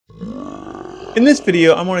In this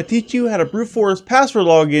video, I'm going to teach you how to brute force password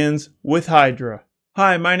logins with Hydra.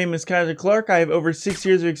 Hi, my name is Kyser. I have over 6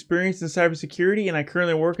 years of experience in cybersecurity, and I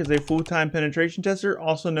currently work as a full-time penetration tester,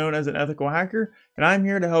 also known as an ethical hacker, and I'm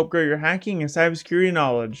here to help grow your hacking and cybersecurity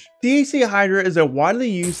knowledge. DAC Hydra is a widely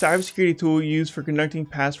used cybersecurity tool used for conducting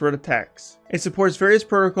password attacks. It supports various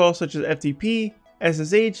protocols such as FTP,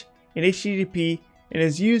 SSH, and HTTP, and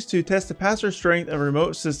is used to test the password strength of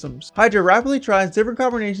remote systems. Hydra rapidly tries different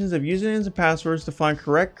combinations of usernames and passwords to find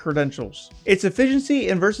correct credentials. Its efficiency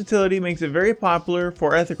and versatility makes it very popular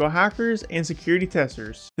for ethical hackers and security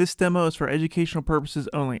testers. This demo is for educational purposes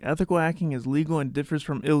only. Ethical hacking is legal and differs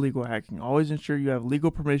from illegal hacking. Always ensure you have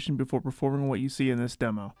legal permission before performing what you see in this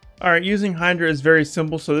demo. Alright, using Hydra is very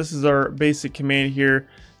simple, so this is our basic command here.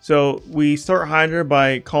 So we start Hydra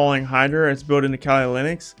by calling Hydra. It's built into Kali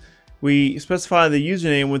Linux. We specify the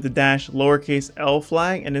username with the -lowercase l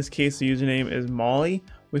flag. In this case, the username is Molly.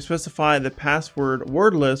 We specify the password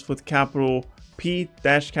word list with capital P,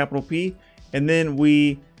 capital P, and then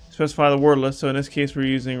we specify the word list. So in this case, we're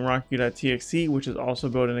using rocku.txt, which is also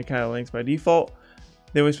built into Kali Linux by default.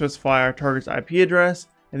 Then we specify our target's IP address,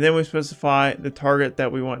 and then we specify the target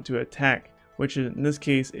that we want to attack, which in this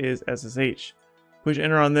case is SSH. Push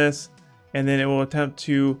enter on this, and then it will attempt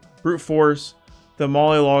to brute force the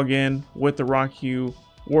Molly login with the Rocku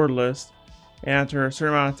word list, and after a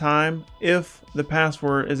certain amount of time, if the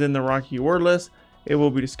password is in the Rocku word list, it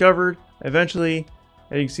will be discovered. Eventually,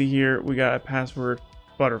 as you can see here, we got a password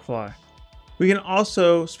butterfly. We can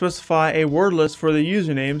also specify a word list for the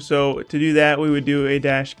username. So to do that, we would do a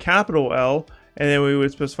 -L, and then we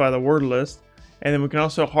would specify the word list. And then we can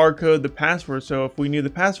also hard code the password. So if we knew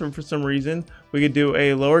the password for some reason, we could do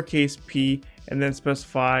a lowercase p and then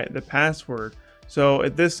specify the password. So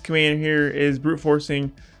this command here is brute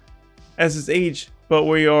forcing SSH, but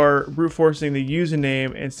we are brute forcing the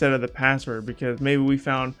username instead of the password, because maybe we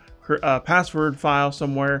found a password file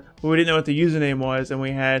somewhere, but we didn't know what the username was, and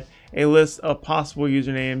we had a list of possible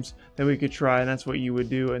usernames that we could try, and that's what you would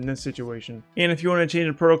do in this situation. And if you want to change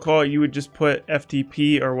the protocol, you would just put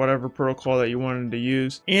FTP or whatever protocol that you wanted to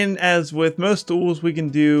use. And as with most tools, we can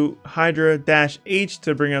do Hydra-H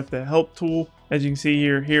to bring up the help tool. As you can see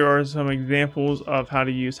here are some examples of how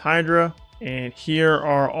to use Hydra, and here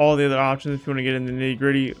are all the other options if you want to get into the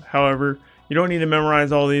nitty-gritty. However, you don't need to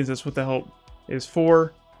memorize all these. That's what the help is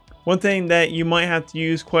for. One thing that you might have to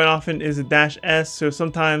use quite often is a -S. So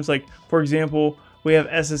sometimes, like for example, we have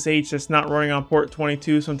SSH that's not running on port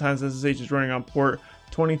 22. Sometimes SSH is running on port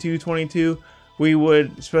 2222. We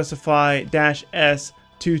would specify -S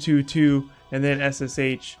 222 and then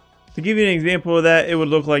SSH. To give you an example of that, it would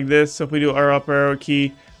look like this. So if we do our up arrow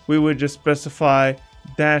key, we would just specify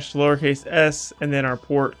 -lowercase s and then our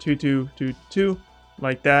port 2222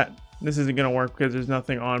 like that. This isn't going to work because there's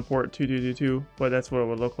nothing on port 2222, but that's what it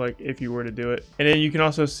would look like if you were to do it. And then you can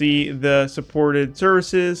also see the supported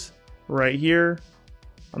services right here.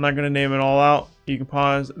 I'm not going to name it all out. You can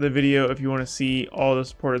pause the video if you want to see all the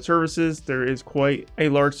supported services. There is quite a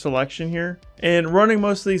large selection here. And running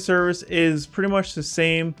most of these services is pretty much the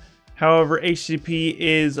same. However, HTTP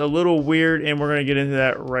is a little weird, and we're going to get into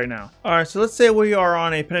that right now. Alright, so let's say we are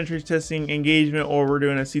on a penetration testing engagement, or we're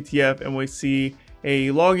doing a CTF, and we see a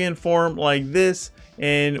login form like this,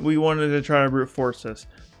 and we wanted to try to brute force this.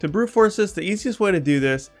 To brute force this, the easiest way to do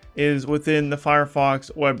this is within the Firefox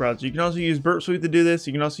web browser. You can also use Burp Suite to do this.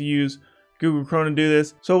 You can also use Google Chrome to do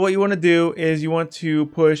this. So what you want to do is you want to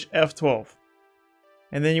push F12.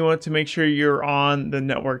 And then you want to make sure you're on the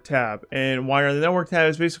network tab. And while you're on the network tab,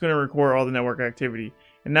 it's basically going to record all the network activity.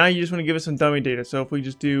 And now you just want to give it some dummy data. So if we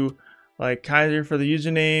just do like Kyser for the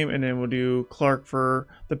username, and then we'll do Clark for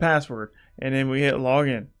the password, and then we hit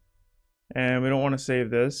login. And we don't want to save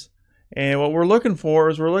this. And what we're looking for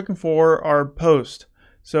is our post.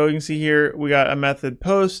 So you can see here we got a method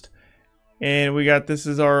post, and we got this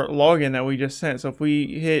is our login that we just sent. So if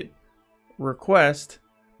we hit request,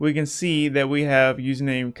 we can see that we have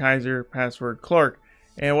username Kyser, password Clark.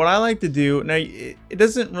 And what I like to do, now it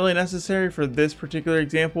doesn't really necessary for this particular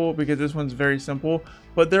example because this one's very simple,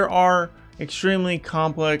 but there are extremely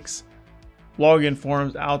complex login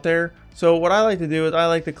forms out there. So what I like to do is I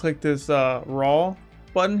like to click this raw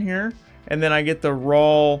button here, and then I get the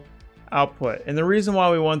raw output. And the reason why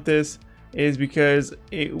we want this is because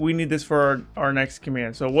we need this for our next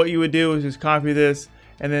command. So what you would do is just copy this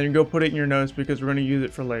and then go put it in your notes because we're going to use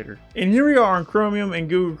it for later. And here we are on Chromium, and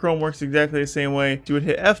Google Chrome works exactly the same way. You would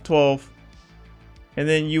hit F12, and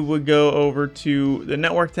then you would go over to the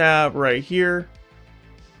network tab right here,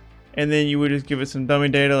 and then you would just give it some dummy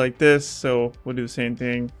data like this. So we'll do the same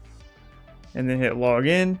thing, and then hit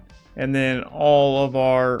login. and then all of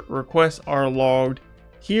our requests are logged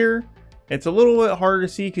here. It's a little bit harder to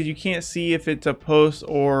see because you can't see if it's a post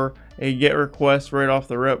or a get request right off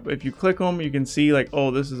the rip. If you click them, you can see like,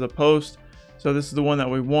 oh, this is a post, so this is the one that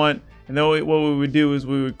we want. And then what we would do is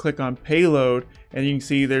we would click on payload, and you can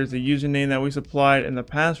see there's the username that we supplied and the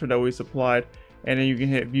password that we supplied, and then you can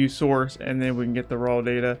hit view source, and then we can get the raw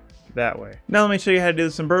data that way. Now let me show you how to do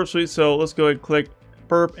this in Burp Suite. So let's go ahead and click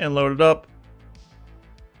Burp and load it up.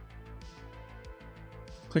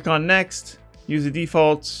 Click on next, use the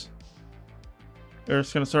defaults. We're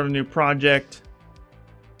just going to start a new project.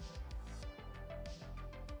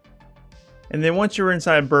 And then once you're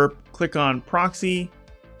inside Burp, click on proxy.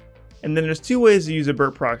 And then there's two ways to use a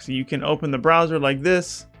Burp proxy. You can open the browser like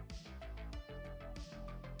this,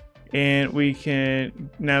 and we can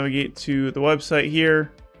navigate to the website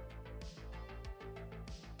here.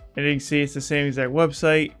 And you can see it's the same exact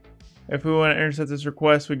website. If we want to intercept this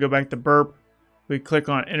request, we go back to Burp. We click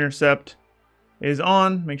on intercept is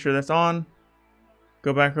on, make sure that's on.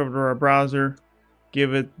 Go back over to our browser,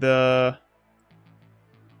 give it the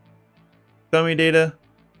dummy data,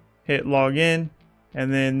 hit login,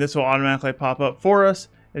 and then this will automatically pop up for us.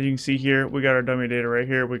 As you can see here, we got our dummy data right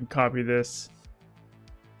here. We can copy this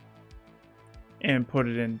and put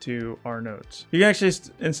it into our notes. You can actually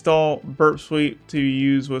install Burp Suite to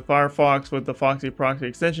use with Firefox with the Foxy Proxy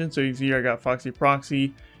extension. So you can see here I got Foxy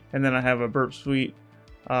Proxy, and then I have a Burp Suite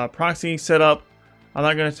proxy set up. I'm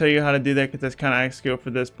not going to tell you how to do that because that's kind of execute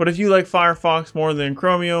for this. But if you like Firefox more than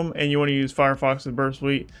Chromium and you want to use Firefox with Burp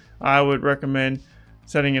Suite, I would recommend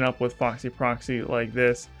setting it up with Foxy Proxy like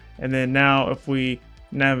this. And then now if we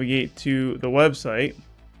navigate to the website,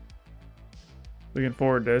 we can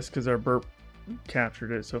forward this because our Burp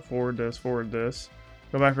captured it. So forward this,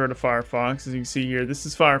 go back over to Firefox. As you can see here, this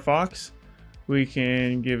is Firefox. We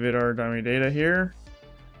can give it our dummy data here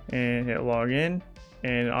and hit login,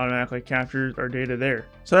 and it automatically captures our data there.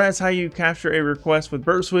 So that's how you capture a request with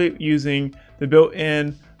Burp Suite using the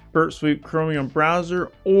built-in Burp Suite Chromium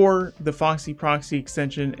browser or the Foxy Proxy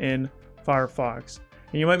extension in Firefox.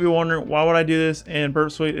 And you might be wondering, why would I do this in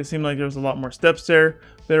Burp Suite? It seemed like there was a lot more steps there.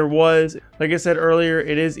 There was. Like I said earlier,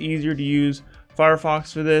 it is easier to use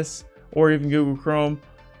Firefox for this or even Google Chrome.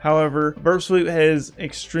 However, Burp Suite is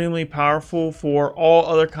extremely powerful for all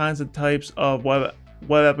other kinds of types of web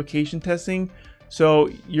application testing. So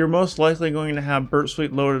you're most likely going to have Burp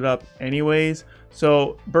Suite loaded up anyways.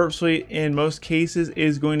 So Burp Suite in most cases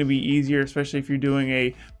is going to be easier, especially if you're doing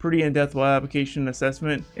a pretty in-depth web application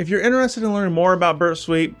assessment. If you're interested in learning more about Burp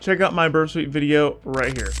Suite, check out my Burp Suite video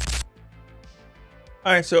right here.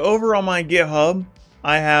 Alright, so over on my GitHub,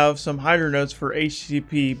 I have some Hydra notes for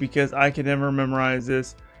HTTP because I can never memorize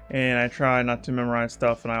this, and I try not to memorize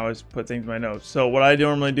stuff, and I always put things in my notes. So what I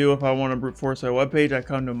normally do if I want to brute force a web page, I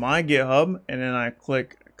come to my GitHub, and then I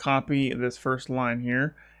click copy this first line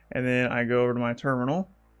here, and then I go over to my terminal.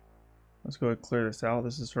 Let's go ahead and clear this out.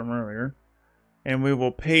 This is from earlier. And we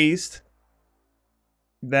will paste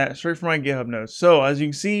that straight from my GitHub notes. So as you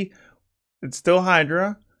can see, it's still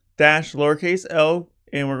Hydra dash lowercase l,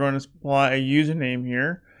 and we're going to supply a username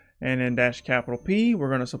here, and then dash capital P, we're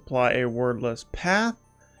going to supply a wordless path,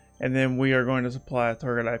 and then we are going to supply a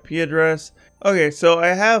target IP address. Okay, so I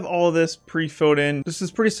have all this pre-filled in. This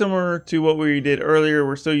is pretty similar to what we did earlier.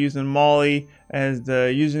 We're still using Molly as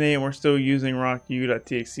the username. We're still using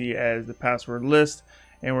rocku.txt as the password list,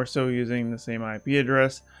 and we're still using the same IP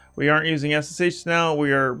address. We aren't using SSH now.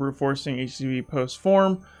 We are brute forcing HTTP post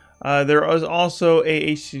form. There is also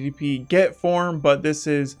a HTTP get form, but this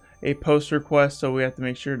is a post request, so we have to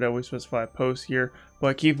make sure that we specify post here.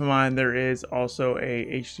 But keep in mind there is also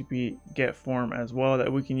a HTTP get form as well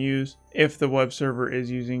that we can use if the web server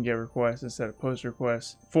is using get request instead of post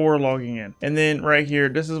request for logging in. And then right here,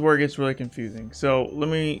 this is where it gets really confusing. So let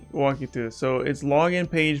me walk you through this. So it's login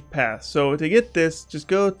page path. So to get this, just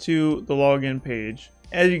go to the login page.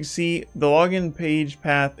 As you can see, the login page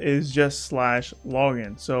path is just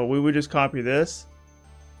 /login. So we would just copy this,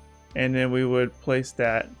 and then we would place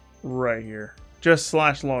that right here. Just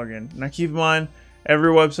 /login. Now keep in mind,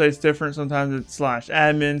 every website's different. Sometimes it's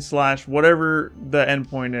 /admin/ whatever the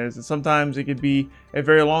endpoint is. And sometimes it could be a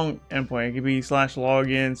very long endpoint. It could be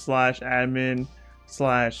 /login/ admin/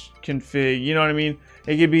 config. You know what I mean?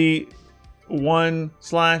 It could be one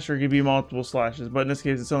slash or it could be multiple slashes, but in this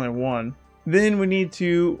case it's only one. Then we need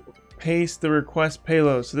to paste the request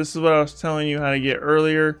payload. So this is what I was telling you how to get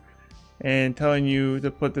earlier and telling you to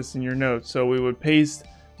put this in your notes. So we would paste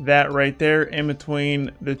that right there in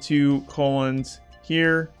between the two colons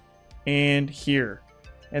here and here.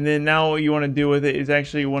 And then now what you want to do with it is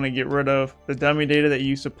actually you want to get rid of the dummy data that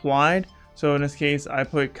you supplied So in this case, I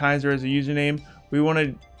put Kyser as a username. We want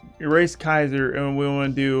to erase Kyser, and we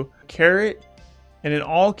want to do caret and in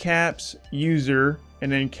all caps user,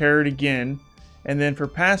 and then caret again. And then for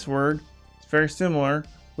password, it's very similar.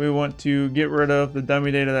 We want to get rid of the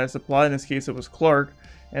dummy data that's applied. In this case, it was Clark.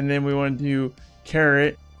 And then we want to do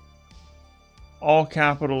caret all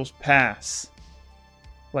capitals pass,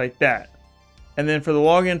 like that. And then for the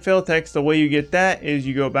login fail text, the way you get that is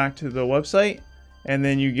you go back to the website and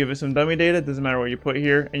then you give it some dummy data. It doesn't matter what you put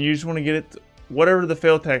here, and you just want to get it whatever the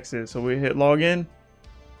fail text is. So we hit login,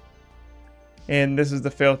 and this is the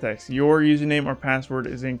fail text. Your username or password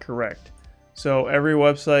is incorrect. So every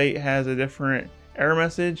website has a different error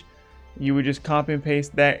message. You would just copy and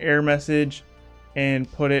paste that error message and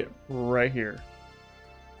put it right here.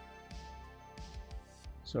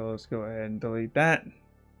 So let's go ahead and delete that,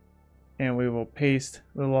 and we will paste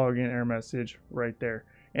the login error message right there.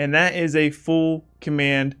 And that is a full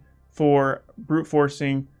command for brute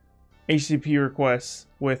forcing HTTP requests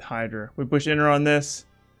with Hydra. We push enter on this.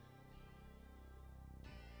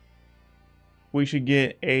 We should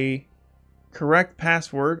get a correct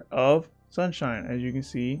password of Sunshine, as you can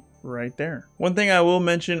see right there. One thing I will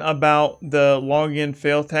mention about the login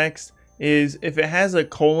fail text is if it has a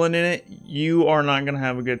colon in it, you are not going to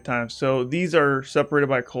have a good time. So these are separated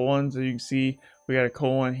by colons. As you can see, we got a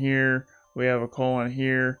colon here, we have a colon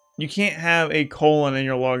here. You can't have a colon in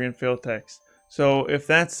your login fail text. So if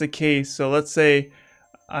that's the case, so let's say,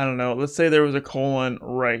 I don't know, let's say there was a colon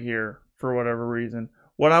right here for whatever reason.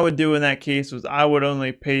 What I would do in that case was I would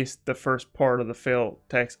only paste the first part of the fail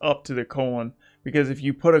text up to the colon, because if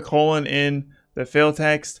you put a colon in the fail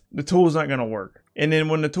text, the tool is not going to work. And then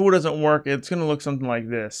when the tool doesn't work, it's going to look something like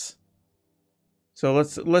this. So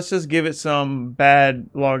let's just give it some bad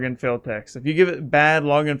login fail text. If you give it bad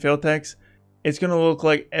login fail text, it's going to look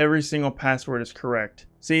like every single password is correct.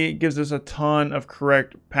 See, it gives us a ton of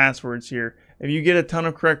correct passwords here. If you get a ton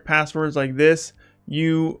of correct passwords like this,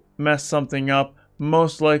 you mess something up.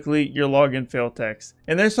 Most likely your login fail text.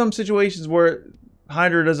 And there's some situations where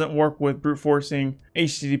Hydra doesn't work with brute forcing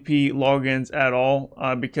HTTP logins at all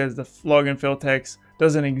because the login fail text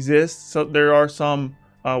doesn't exist. So there are some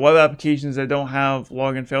web applications that don't have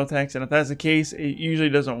login fail text, and if that's the case, it usually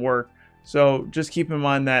doesn't work. So just keep in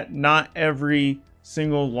mind that not every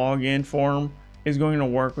single login form is going to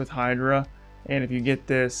work with Hydra, and if you get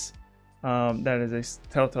this, that is a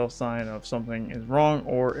telltale sign of something is wrong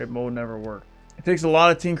or it will never work. It takes a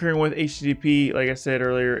lot of tinkering with HTTP. Like I said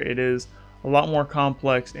earlier, it is a lot more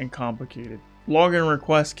complex and complicated. Login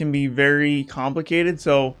requests can be very complicated,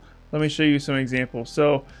 so let me show you some examples.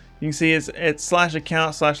 So you can see it's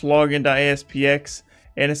 /account/login.aspx,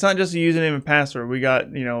 and it's not just a username and password. We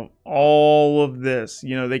got, you know, all of this.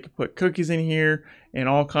 You know, they could put cookies in here and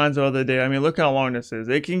all kinds of other data. I mean, look how long this is.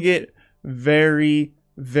 It can get very,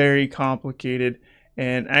 very complicated,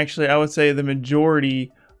 and actually I would say the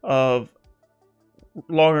majority of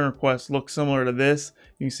login requests look similar to this.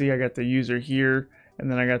 You can see I got the user here, and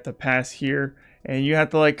then I got the pass here, and you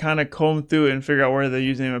have to like kind of comb through it and figure out where the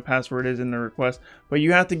username and password is in the request. But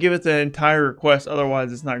you have to give it the entire request,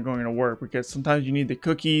 otherwise it's not going to work, because sometimes you need the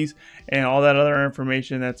cookies and all that other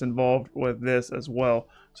information that's involved with this as well.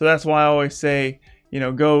 So that's why I always say, you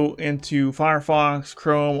know, go into Firefox,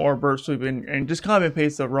 Chrome, or Burp Suite and just copy and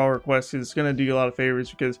paste the raw request, because it's going to do you a lot of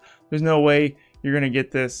favors, because there's no way you're going to get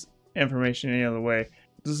this information any other way.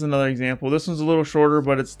 This is another example. This one's a little shorter,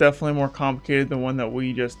 but it's definitely more complicated than one that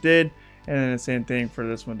we just did. And then the same thing for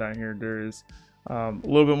this one down here. There is a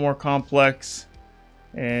little bit more complex,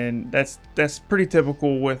 and that's pretty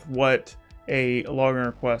typical with what a login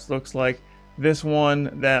request looks like. This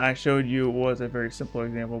one that I showed you was a very simple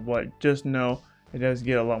example, but just know it does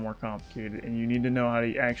get a lot more complicated, and you need to know how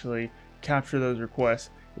to actually capture those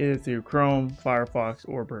requests either through Chrome, Firefox,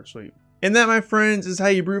 or Burp Suite. And that, my friends, is how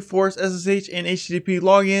you brute force SSH and HTTP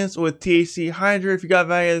logins with THC Hydra. If you got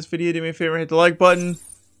value out of this video, do me a favor, hit the like button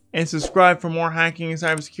and subscribe for more hacking and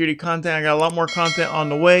cybersecurity content. I got a lot more content on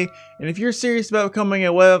the way. And if you're serious about becoming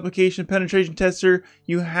a web application penetration tester,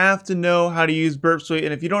 you have to know how to use Burp Suite.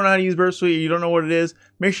 And if you don't know how to use Burp Suite or you don't know what it is,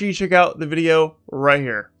 make sure you check out the video right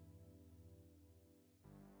here.